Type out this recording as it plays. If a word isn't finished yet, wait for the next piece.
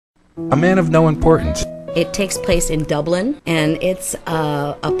A Man of No Importance. It takes place in Dublin, and it's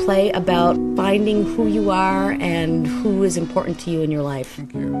a play about finding who you are and who is important to you in your life,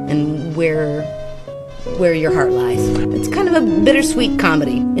 and where your heart lies. It's kind of a bittersweet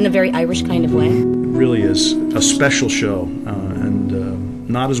comedy in a very Irish kind of way. It really is a special show, and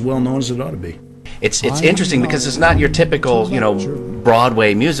not as well known as it ought to be. It's interesting because it's not your typical,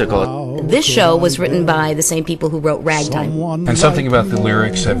 Broadway musical. This show was written by the same people who wrote Ragtime. And something about the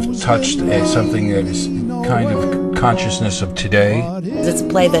lyrics have touched something that is kind of consciousness of today. It's a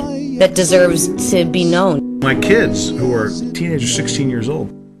play that deserves to be known. My kids, who are teenagers, 16 years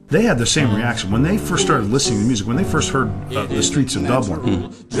old, they had the same reaction. When they first started listening to music, when they first heard The Streets of Dublin,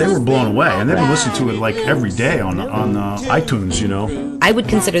 they were blown away. And they've been listening to it like every day on iTunes, I would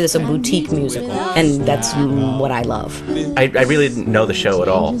consider this a boutique musical, and that's what I love. I really didn't know the show at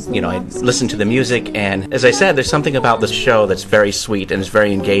all. I listened to the music, and as I said, there's something about the show that's very sweet and it's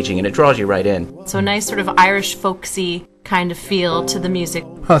very engaging, and it draws you right in. So a nice sort of Irish folksy kind of feel to the music.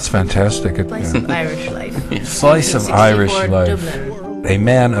 Oh, that's fantastic. Slice of Irish life. Slice of Irish life. Dublin. A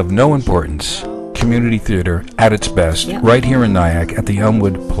Man of No Importance. Community theater at its best, right here in Nyack at the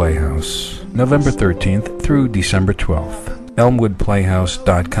Elmwood Playhouse. November 13th through December 12th.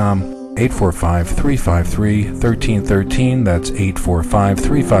 ElmwoodPlayhouse.com, 845-353-1313. That's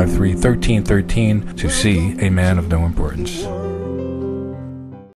 845-353-1313 to see A Man of No Importance.